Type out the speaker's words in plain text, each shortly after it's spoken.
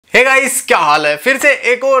Hey guys, क्या हाल है। फिर से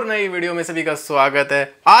एक और नई वीडियो में सभी का स्वागत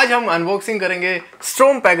है। आज हम अनबॉक्सिंग करेंगे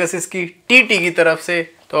स्टॉर्म पेगासस की टीटी की तरफ से।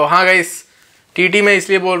 तो हाँ गाइस, टीटी मैं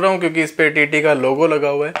इसलिए बोल रहा हूँ क्योंकि इस पे टीटी का लोगो लगा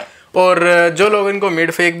हुआ है। और जो लोग इनको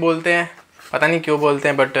मिड फेक बोलते हैं, पता नहीं क्यों बोलते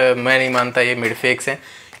हैं, बट मैं नहीं मानता ये मिड फेक्स हैं।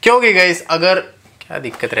 क्योंकि गाइस अगर क्या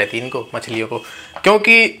दिक्कत रहती है इनको मछलियों को,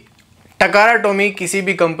 क्योंकि टकारा टोमी किसी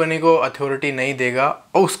भी कंपनी को अथॉरिटी नहीं देगा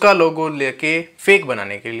उसका लोगो लेके फेक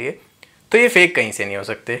बनाने के लिए। तो ये फेक कहीं से नहीं हो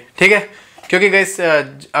सकते, ठीक है। क्योंकि गाइस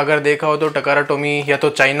अगर देखा हो तो टकारा टोमी या तो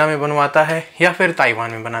चाइना में बनवाता है या फिर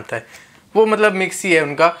ताइवान में बनाता है। वो मतलब मिक्स ही है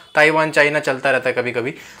उनका, ताइवान चाइना चलता रहता है कभी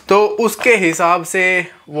कभी। तो उसके हिसाब से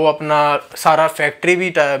वो अपना सारा फैक्ट्री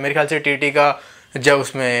भी मेरे ख्याल से टीटी का जब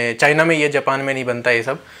उसमें चाइना में, ये जापान में नहीं बनता ये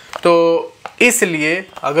सब। तो इसलिए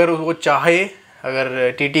अगर वो चाहे,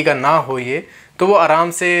 अगर टीटी का ना हो ये, तो वो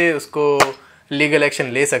आराम से उसको लीगल एक्शन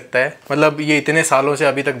ले सकता है। मतलब ये इतने सालों से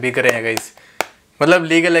अभी तक बिक रहे हैं गाइस, मतलब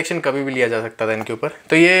लीगल एक्शन कभी भी लिया जा सकता था इनके ऊपर।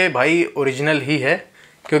 तो ये भाई ओरिजिनल ही है,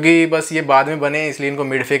 क्योंकि बस ये बाद में बने इसलिए इनको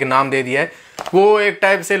मिड फेक नाम दे दिया है। वो एक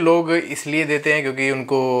टाइप से लोग इसलिए देते हैं क्योंकि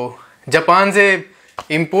उनको जापान से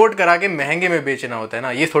इंपोर्ट करा के महंगे में बेचना होता है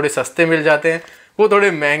ना। ये थोड़े सस्ते मिल जाते हैं, वो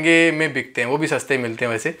थोड़े महंगे में बिकते हैं। वो भी सस्ते मिलते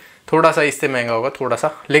हैं वैसे, थोड़ा सा इससे महंगा होगा थोड़ा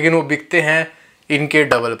सा, लेकिन वो बिकते हैं इनके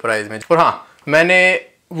डबल प्राइस में। और हाँ, मैंने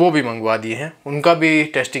वो भी मंगवा दिए हैं, उनका भी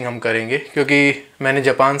टेस्टिंग हम करेंगे। क्योंकि मैंने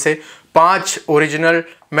जापान से 5 ओरिजिनल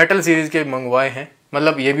मेटल सीरीज़ के मंगवाए हैं,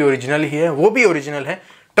 मतलब ये भी ओरिजिनल ही है, वो भी ओरिजिनल है।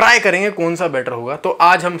 ट्राई करेंगे कौन सा बेटर होगा। तो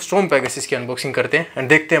आज हम स्टॉर्म पेगासस की अनबॉक्सिंग करते हैं एंड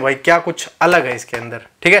देखते हैं भाई क्या कुछ अलग है इसके अंदर,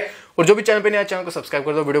 ठीक है। और जो भी चैनल पे नया, चैनल को सब्सक्राइब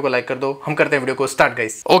कर दो, वीडियो को लाइक कर दो। हम करते हैं वीडियो को स्टार्ट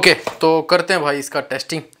गाइस। ओके, तो करते हैं भाई इसका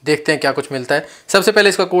टेस्टिंग, देखते हैं क्या कुछ मिलता है। सबसे पहले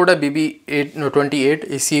इसका कोड है BB28,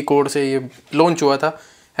 इसी कोड से ये लॉन्च हुआ था।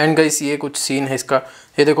 एंड गाइस ये कुछ सीन है इसका,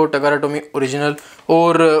 ये देखो टकारा टोमी ओरिजिनल।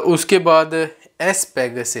 और उसके बाद एस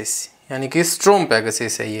पेगासस यानी कि स्टॉर्म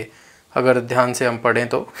पेगासस है ये, अगर ध्यान से हम पढ़ें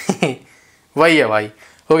तो वही है भाई।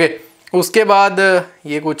 ओके, उसके बाद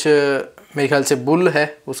ये कुछ मेरे ख्याल से बुल है,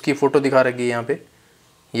 उसकी फ़ोटो दिखा रखी है यहाँ पे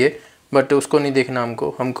ये, बट उसको नहीं देखना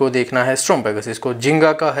हमको देखना है स्टॉर्म पेगासस को।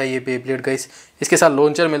 जिंगा का है ये बेब्लेड गाइस। इसके साथ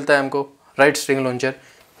लॉन्चर मिलता है हमको, राइट स्ट्रिंग लॉन्चर।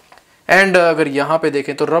 एंड अगर यहाँ पे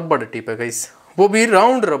देखें तो रबड़ टिप है गाइस, वो भी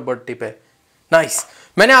राउंड रबड़ टिप है, नाइस।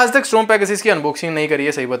 मैंने आज तक स्टॉर्म पेगासस की अनबॉक्सिंग नहीं करी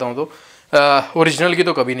है, सही बताऊँ तो। ओरिजिनल की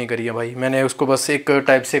तो कभी नहीं करी है भाई। मैंने उसको बस एक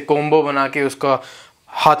टाइप से कॉम्बो बना के, उसका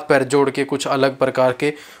हाथ पैर जोड़ के कुछ अलग प्रकार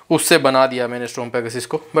के उससे बना दिया मैंने स्टॉर्म पेगासस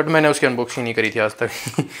को, बट मैंने उसकी अनबॉक्सिंग नहीं करी थी आज तक।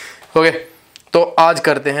 ओके, तो आज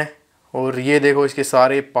करते हैं। और ये देखो इसके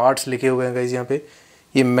सारे पार्ट्स लिखे हुए हैं गाइस यहाँ पे।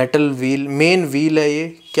 ये मेटल व्हील, मेन व्हील है ये,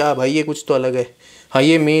 क्या भाई ये कुछ तो अलग है। हाँ,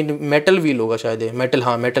 ये मेन मेटल व्हील होगा शायद, ये मेटल,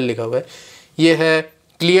 हाँ मेटल लिखा हुआ है। ये है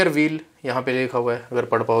क्लियर व्हील, यहाँ पे लिखा हुआ है अगर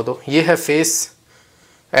पढ़ पाओ तो। ये है फेस,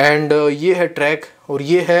 एंड ये है ट्रैक, और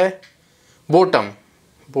ये है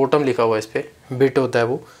बॉटम लिखा हुआ है इस पर, बिट होता है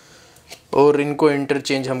वो। और इनको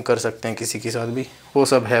इंटरचेंज हम कर सकते हैं किसी के साथ भी, वो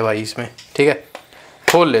सब है भाई इसमें, ठीक है।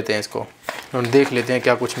 खोल लेते हैं इसको और देख लेते हैं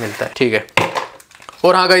क्या कुछ मिलता है, ठीक है।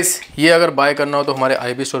 और हाँ गाइस, ये अगर बाय करना हो तो हमारे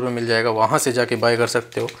IB स्टोर में मिल जाएगा, वहाँ से जाके बाय कर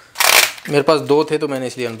सकते हो। मेरे पास 2 थे तो मैंने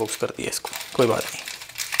इसलिए अनबॉक्स कर दिया इसको, कोई बात नहीं,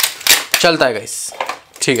 चलता है गाइस,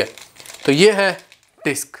 ठीक है। तो ये है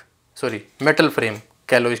डिस्क, सॉरी मेटल फ्रेम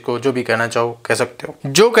कह लो इसको, जो भी कहना चाहो कह सकते हो।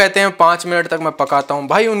 जो कहते हैं 5 मिनट तक मैं पकाता हूँ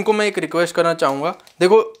भाई, उनको मैं एक रिक्वेस्ट करना चाहूँगा।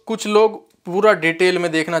 देखो कुछ लोग पूरा डिटेल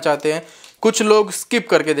में देखना चाहते हैं, कुछ लोग स्किप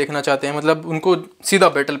करके देखना चाहते हैं, मतलब उनको सीधा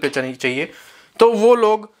बैटल पे चलनी चाहिए। तो वो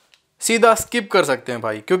लोग सीधा स्किप कर सकते हैं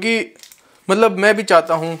भाई, क्योंकि मतलब मैं भी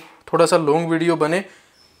चाहता हूँ थोड़ा सा लॉन्ग वीडियो बने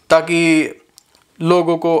ताकि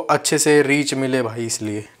लोगों को अच्छे से रीच मिले भाई,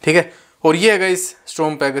 इसलिए, ठीक है। और ये है गाइस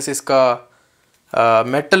स्टॉर्म पेगासस का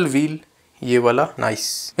मेटल व्हील, ये वाला,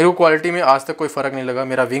 नाइस। मेरे को क्वालिटी में आज तक कोई फ़र्क नहीं लगा।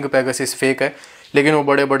 मेरा विंग पेगासस फेक है, लेकिन वो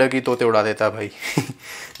बड़े बड़े की तोते उड़ा देता है भाई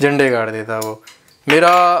झंडे गाड़ देता है वो।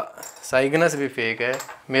 मेरा साइगनस भी फेक है,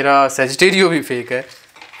 मेरा सेजिटेरियो भी फेक है।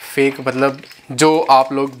 फेक मतलब जो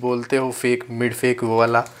आप लोग बोलते हो फेक, मिड फेक,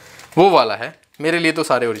 वो वाला है। मेरे लिए तो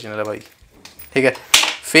सारे ओरिजिनल है भाई, ठीक है।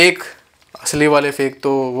 फेक, असली वाले फेक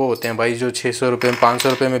तो वो होते हैं भाई जो 600 रुपये 500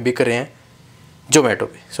 रुपये में बिक रहे हैं जोमेटो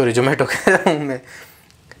कह रहा हूँ मैं,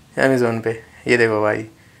 अमेज़ोन पे। ये देखो भाई,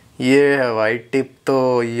 ये है भाई टिप,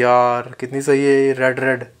 तो यार कितनी सही है ये,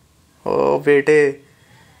 रेड। ओ बेटे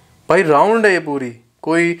भाई, राउंड है ये पूरी,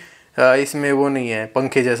 कोई इसमें वो नहीं है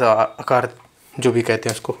पंखे जैसा आकार, जो भी कहते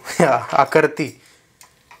हैं उसको आकृति।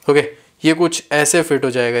 ओके, ये कुछ ऐसे फिट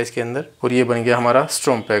हो जाएगा इसके अंदर, और ये बन गया हमारा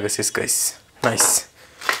स्टॉर्म पेगासस गाइस, नाइस।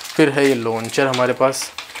 फिर है ये लॉन्चर हमारे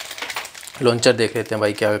पास, लॉन्चर देख लेते हैं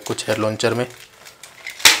भाई क्या कुछ है लॉन्चर में।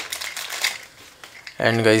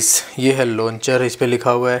 एंड गाइस ये है लॉन्चर, इस पे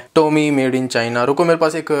लिखा हुआ है टोमी मेड इन चाइना। रुको मेरे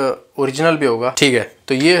पास एक ओरिजिनल भी होगा, ठीक है।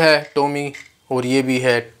 तो ये है टोमी और ये भी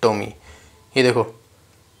है टोमी। ये देखो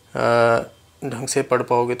ढंग से पढ़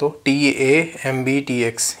पाओगे तो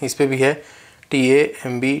TAMBTX, इस पे भी है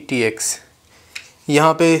TAMBTX।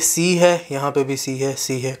 यहाँ पे C है, यहाँ पे भी C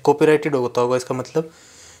है। कॉपीराइटेड होता होगा इसका मतलब,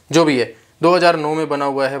 जो भी है। 2009 में बना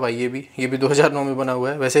हुआ है भाई, ये भी 2009 में बना हुआ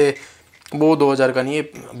है। वैसे वो 2000 का नहीं है,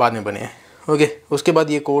 बाद में बने हैं। ओके, उसके बाद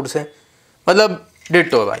ये कोड्स हैं, मतलब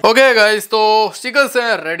डिट्टो है भाई। ओके गाइस, तो स्टिकर्स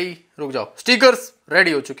हैं रेडी। रुक जाओ, स्टिकर्स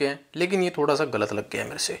रेडी हो चुके हैं, लेकिन ये थोड़ा सा गलत लग गया है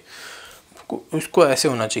मेरे से। इसको ऐसे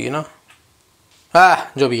होना चाहिए ना,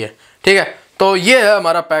 हाँ जो भी है, ठीक है। तो ये है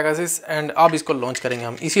हमारा पेगासस एंड अब इसको लॉन्च करेंगे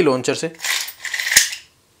हम इसी लॉन्चर से।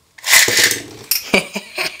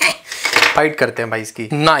 फाइट करते हैं भाई इसकी।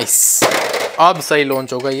 नाइस, अब सही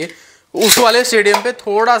लॉन्च होगा ये। उस वाले स्टेडियम पे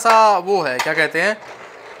थोड़ा सा वो है, क्या कहते हैं,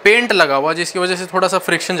 पेंट लगा हुआ, जिसकी वजह से थोड़ा सा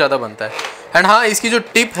फ्रिक्शन ज़्यादा बनता है। एंड हाँ, इसकी जो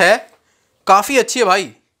टिप है काफ़ी अच्छी है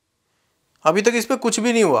भाई। अभी तक इस पर कुछ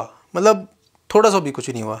भी नहीं हुआ, मतलब थोड़ा सा भी कुछ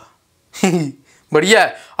नहीं हुआ। बढ़िया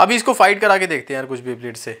है। अभी इसको फाइट करा के देखते हैं यार कुछ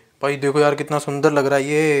बेब्लेड से। भाई देखो यार कितना सुंदर लग रहा है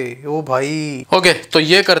ये, ओ भाई। ओके, तो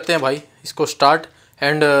ये करते हैं भाई इसको स्टार्ट।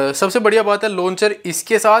 एंड सबसे बढ़िया बात है, लॉन्चर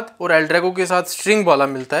इसके साथ और l-drago के साथ स्ट्रिंग वाला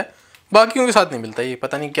मिलता है, बाकियों के साथ नहीं मिलता। ये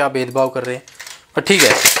पता नहीं क्या भेदभाव कर रहे हैं, पर ठीक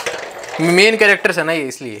है, मेन कैरेक्टर्स है ना ये,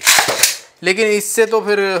 इसलिए। लेकिन इससे तो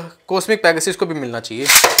फिर कॉस्मिक पेगासस को भी मिलना चाहिए,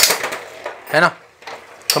 है ना।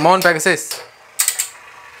 Come on Pegasus.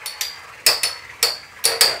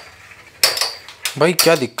 भाई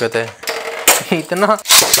क्या दिक्कत है इतना।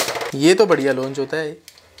 ये तो बढ़िया लॉन्च होता है,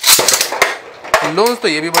 लॉन्च तो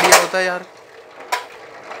ये भी बढ़िया होता है यार।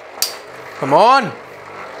 कम ऑन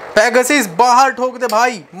पेगासस, बाहर ठोक दे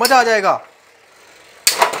भाई, मजा आ जाएगा।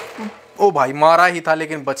 ओ भाई मारा ही था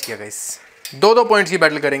लेकिन बच गया गाइस। 2-2 पॉइंट्स की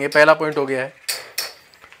बैटल करेंगे। पहला पॉइंट हो गया है,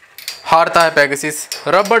 हारता है पेगासस।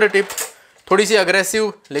 रबड़ टिप थोड़ी सी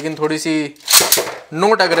अग्रेसिव, लेकिन थोड़ी सी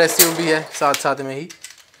नोट अग्रेसिव भी है साथ साथ में ही,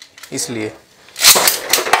 इसलिए।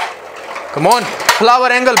 कम ऑन,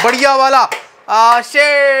 फ्लावर एंगल बढ़िया वाला।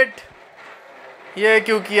 शिट, ये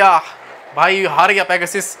क्यों किया भाई। हार गया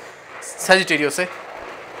पेगासस सजिटेरियो से,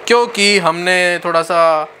 क्योंकि हमने थोड़ा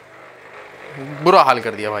सा बुरा हाल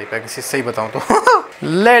कर दिया भाई पेगासस, सही बताऊं तो।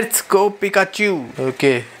 Let's go Pikachu.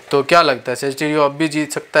 ओके, तो क्या लगता है सजिटेरियो अब भी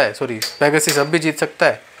जीत सकता है, सॉरी पेगासस अब भी जीत सकता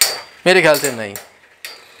है? मेरे ख्याल से नहीं।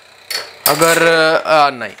 अगर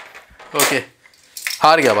नहीं, ओके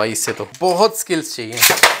हार गया भाई इससे। तो बहुत स्किल्स चाहिए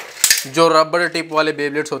जो रबड़ टिप वाले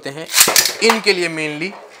बेब्लेड्स होते हैं, इनके लिए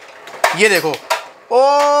मेनली। ये देखो,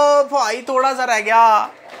 ओ भाई थोड़ा सा रह गया।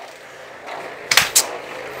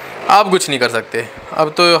 अब कुछ नहीं कर सकते,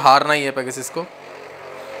 अब तो हारना ही है पेगासस को।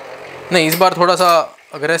 नहीं, इस बार थोड़ा सा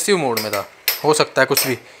अग्रेसिव मोड में था, हो सकता है कुछ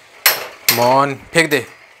भी। मॉन फेंक दे,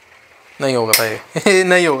 नहीं होगा भाई।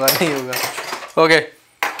 नहीं होगा। ओके,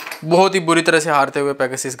 बहुत ही बुरी तरह से हारते हुए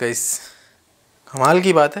पेगासस गाइस, कमाल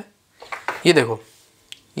की बात है। ये देखो,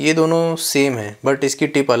 ये दोनों सेम है, बट इसकी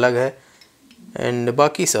टिप अलग है एंड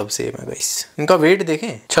बाकी सब सेम है गाइस। इनका वेट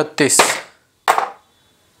देखें, 36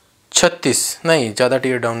 नहीं, ज़्यादा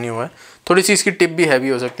टीयर डाउन नहीं हुआ है। थोड़ी सी इसकी टिप भी हैवी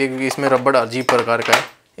हो सकती है क्योंकि इसमें रबड़ अजीब प्रकार का है,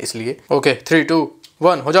 इसलिए। ओके 3, 2,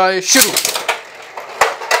 1 हो जाए शुरू।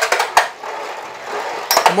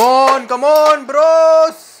 Come on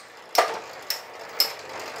Bros.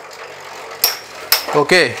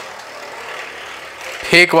 Okay,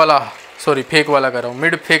 fake वाला कर रहा हूँ,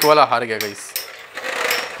 मिड फेक वाला हार गया गाइस।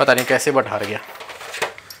 पता नहीं कैसे, बट हार गया।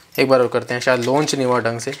 एक बार और करते हैं, शायद लॉन्च नहीं हुआ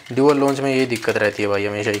ढंग से। ड्यूअल लॉन्च में यही दिक्कत रहती है भाई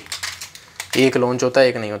हमेशा ही, एक लॉन्च होता है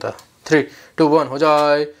एक नहीं होता। 3, 2, 1 हो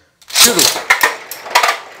जाए शुरू।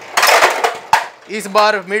 इस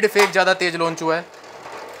बार मिड फेक ज़्यादा तेज लॉन्च हुआ है,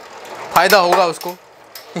 फायदा होगा उसको।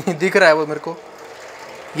 दिख रहा है वो मेरे को,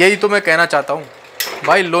 यही तो मैं कहना चाहता हूँ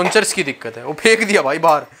भाई। लॉन्चर्स की दिक्कत है, वो फेंक दिया भाई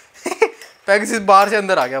बाहर। पेगासस बाहर से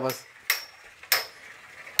अंदर आ गया बस।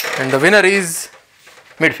 And the winner is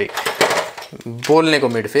mid fake. बोलने को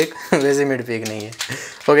मिड फेक, वैसे मिड फेक नहीं है।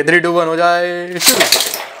 ओके 3, 2, 1 हो जाए शुरू।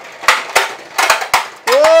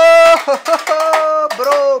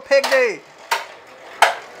 ब्रो फेंक दे।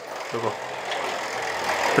 देखो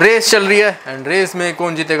रेस चल रही है एंड रेस में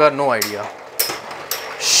कौन जीतेगा नो आइडिया।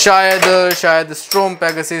 शायद स्टॉर्म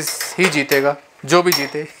पेगासस ही जीतेगा, जो भी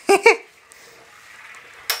जीते।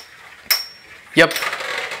 यप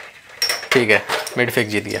ठीक है, मिड फेक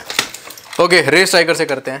जीत गया। ओके, रेस स्ट्राइकर से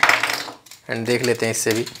करते हैं एंड देख लेते हैं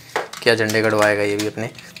इससे भी क्या झंडे गड़वाएगा ये भी अपने।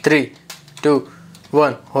 3, 2,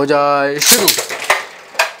 1 हो जाए शुरू।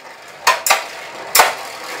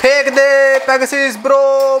 फेंक दे पेगासस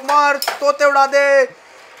ब्रो, मार, तोते उड़ा दे,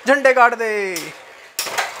 झंडे काट दे।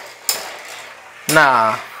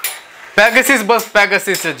 ना पेगासस बस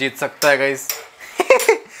पेगासस से जीत सकता है गाइस।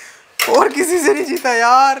 और किसी से नहीं जीता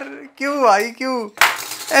यार। क्यों भाई क्यों,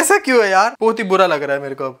 ऐसा क्यों है यार, बहुत ही बुरा लग रहा है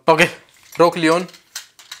मेरे को अब। ओके रोक लियोन,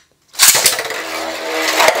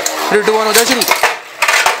 3 2 1 हो जाए शुरू।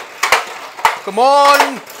 कम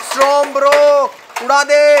ऑन स्टॉर्म ब्रो, उड़ा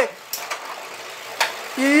दे।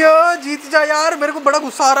 ये जीत जा यार, मेरे को बड़ा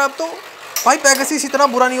गुस्सा आ रहा है अब तो भाई। पेगासस इतना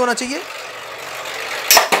बुरा नहीं होना चाहिए।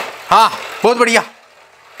 हाँ बहुत बढ़िया,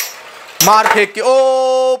 मार फेंक के,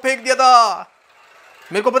 ओ फेंक दिया था।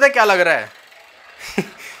 मेरे को पता है क्या लग रहा है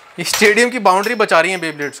स्टेडियम की बाउंड्री बचा रही है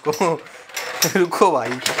बेब्लेड्स को। रुको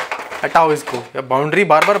भाई, हटाओ इसको, या बाउंड्री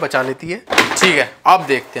बार बार बचा लेती है। ठीक है अब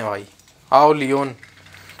देखते हैं भाई। आओ लियोन,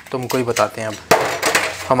 तुमको ही बताते हैं अब।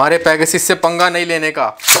 हमारे पेगासस से पंगा नहीं लेने का,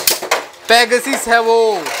 पेगासस है वो।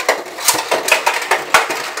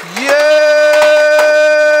 ये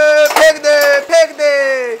फेंक दे फेंक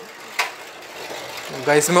दे।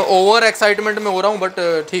 गाइस मैं ओवर एक्साइटमेंट में हो रहा हूँ,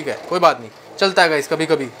 बट ठीक है कोई बात नहीं, चलता है गाइस कभी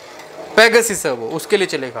कभी। पेगासस है वो, उसके लिए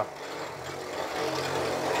चलेगा।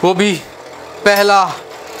 वो भी पहला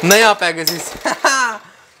नया पेगासस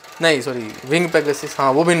नहीं सॉरी विंग पेगासस,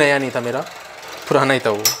 हाँ वो भी नया नहीं था मेरा, पुराना ही था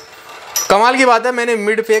वो। कमाल की बात है, मैंने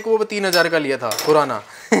मिड फेक वो 3000 का लिया था पुराना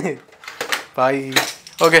भाई।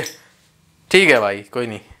 ओके ठीक है भाई, कोई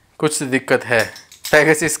नहीं, कुछ दिक्कत है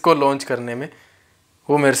पेगासस को लॉन्च करने में,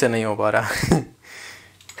 वो मेरे से नहीं हो पा रहा।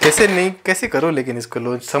 कैसे करो लेकिन इसको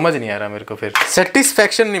लॉन्च, समझ नहीं आ रहा मेरे को, फिर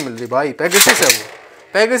सेटिस्फैक्शन नहीं मिल रही भाई। पेगासस है वो,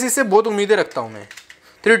 पेगासस से बहुत उम्मीदें रखता हूँ मैं।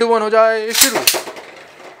 3 2 1 हो जाए शुरू।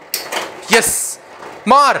 यस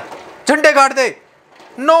मार, झंडे गाड़ दे।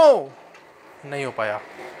 नो नहीं हो पाया।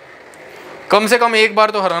 कम से कम एक बार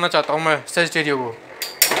तो हराना चाहता हूँ मैं सेजिटेरियो को।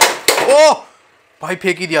 ओह भाई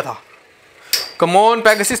फेंक ही दिया था। कम ऑन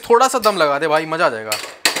पेगासस, थोड़ा सा दम लगा दे भाई, मजा आ जाएगा।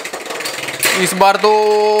 इस बार तो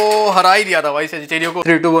हरा ही दिया था भाई सेजिटेरियो को।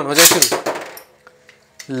 3 2 1 हो जाए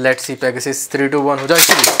शुरू। लेट्स सी पेगासस, 3 2 1 हो जाए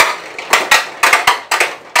शुरू।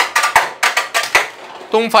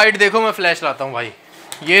 तुम फाइट देखो, मैं फ्लैश लाता हूँ भाई।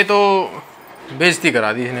 ये तो बेइज्जती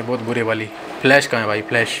करा दी इसने बहुत बुरे वाली। फ्लैश कहाँ है भाई,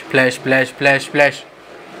 flash flash flash flash flash,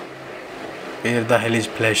 where the hell is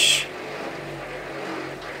flash.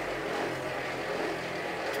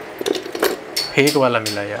 Fake वाला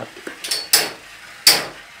मिला यार,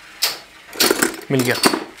 मिल गया,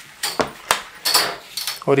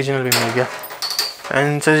 ओरिजिनल भी मिल गया।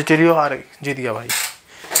 एंड सेजिटेरियो हार जीत गया भाई।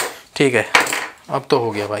 ठीक है अब तो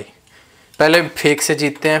हो गया भाई, पहले फेक से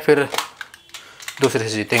जीतते हैं फिर दूसरे से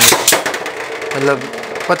जीतेंगे, मतलब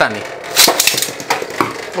पता नहीं।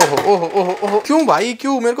 ओहो ओहो ओहो ओहो, क्यों भाई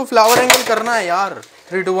क्यों, मेरे को फ्लावर एंगल करना है यार।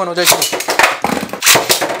 3 2 1 हो जाए।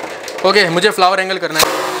 ओके मुझे फ्लावर एंगल करना है।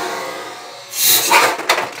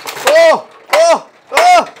 ओह ओह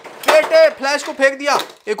ओह बेटे, फ्लैश को फेंक दिया।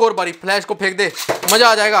 एक और बारी फ्लैश को फेंक दे, मजा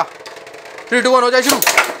आ जाएगा। 3 2 1 हो जाए शुरू।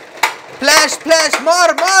 फ्लैश फ्लैश,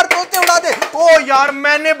 मार मार, तोते उड़ा दे। ओ यार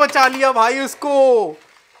मैंने बचा लिया भाई उसको,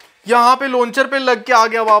 यहाँ पे लॉन्चर पे लग के आ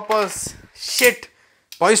गया वापस। शिट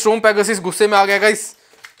भाई, स्टॉर्म पेगासस गुस्से में आ गया गाइस,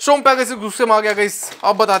 स्टॉर्म पेगासस गुस्से में आ गया गाइस।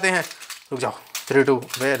 अब बताते हैं, रुक जाओ। 3 2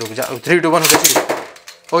 रुक जाओ, 3 2 1 हो जाए शुरू।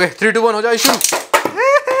 ओके 3 2 1 हो जाए शुरू।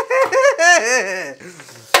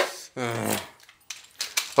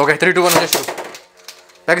 ओके 3 2 1 हो जाए शुरू।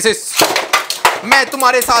 पेगासस मैं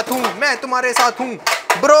तुम्हारे साथ हूँ, मैं तुम्हारे साथ हूँ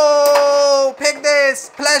ब्रो। फेंक दे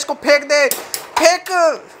फ्लैश को, फेंक दे, फेंक।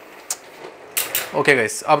 ओके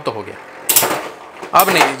गाइस अब तो हो गया, अब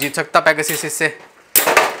नहीं जीत सकता पेगासस इससे।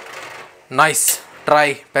 Nice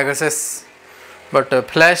try Pegasus, but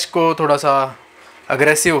flash को थोड़ा सा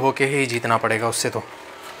अग्रेसिव होके ही जीतना पड़ेगा उससे तो।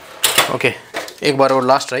 ओके एक बार और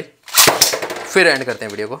लास्ट ट्राई, फिर एंड करते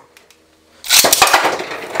हैं वीडियो को।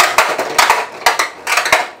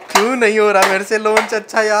 क्यों नहीं हो रहा मेरे से लॉन्च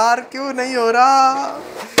अच्छा यार, क्यों नहीं हो रहा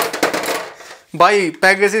भाई।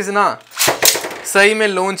 पेगासस ना सही में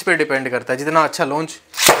लॉन्च पे डिपेंड करता है, जितना अच्छा लॉन्च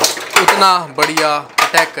उतना बढ़िया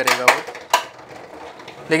अटैक करेगा वो।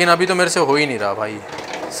 लेकिन अभी तो मेरे से हो ही नहीं रहा भाई,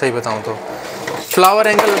 सही बताऊं तो। फ्लावर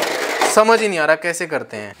एंगल समझ ही नहीं आ रहा कैसे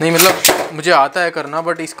करते हैं। नहीं मतलब मुझे आता है करना,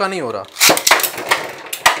 बट इसका नहीं हो रहा।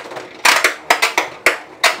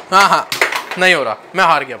 हाँ हाँ नहीं हो रहा, मैं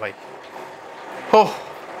हार गया भाई। हो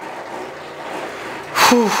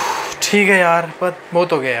ठीक है यार, पर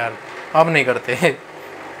बहुत हो गया यार, अब नहीं करते।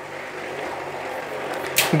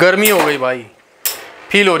 गर्मी हो गई भाई,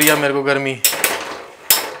 फील हो रही है मेरे को गर्मी।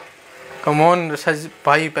 कम ऑन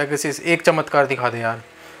भाई पेगासस, एक चमत्कार दिखा दे यार,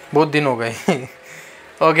 बहुत दिन हो गए।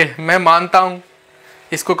 ओके मैं मानता हूँ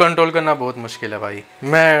इसको कंट्रोल करना बहुत मुश्किल है भाई,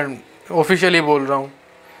 मैं ऑफिशियली बोल रहा हूँ,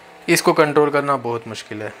 इसको कंट्रोल करना बहुत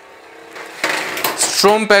मुश्किल है।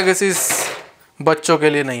 स्टॉर्म पेगासस बच्चों के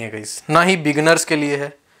लिए नहीं है गाइस, ना ही बिगनर्स के लिए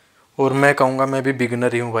है। और मैं कहूँगा मैं भी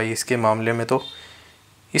बिगनर ही हूँ भाई इसके मामले में, तो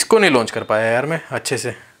इसको नहीं लॉन्च कर पाया यार मैं अच्छे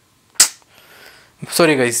से।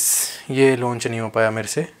 सॉरी गाइस, ये लॉन्च नहीं हो पाया मेरे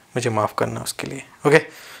से, मुझे माफ़ करना उसके लिए। ओके,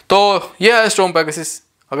 तो ये है स्टॉर्म पेगासस।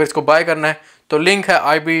 अगर इसको बाय करना है तो लिंक है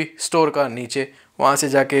IB स्टोर का नीचे, वहाँ से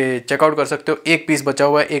जाके चेकआउट कर सकते हो। एक पीस बचा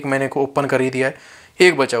हुआ है, एक मैंने को ओपन कर ही दिया है,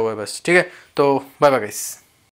 एक बचा हुआ है बस। ठीक है, तो बाय बाय गाइस।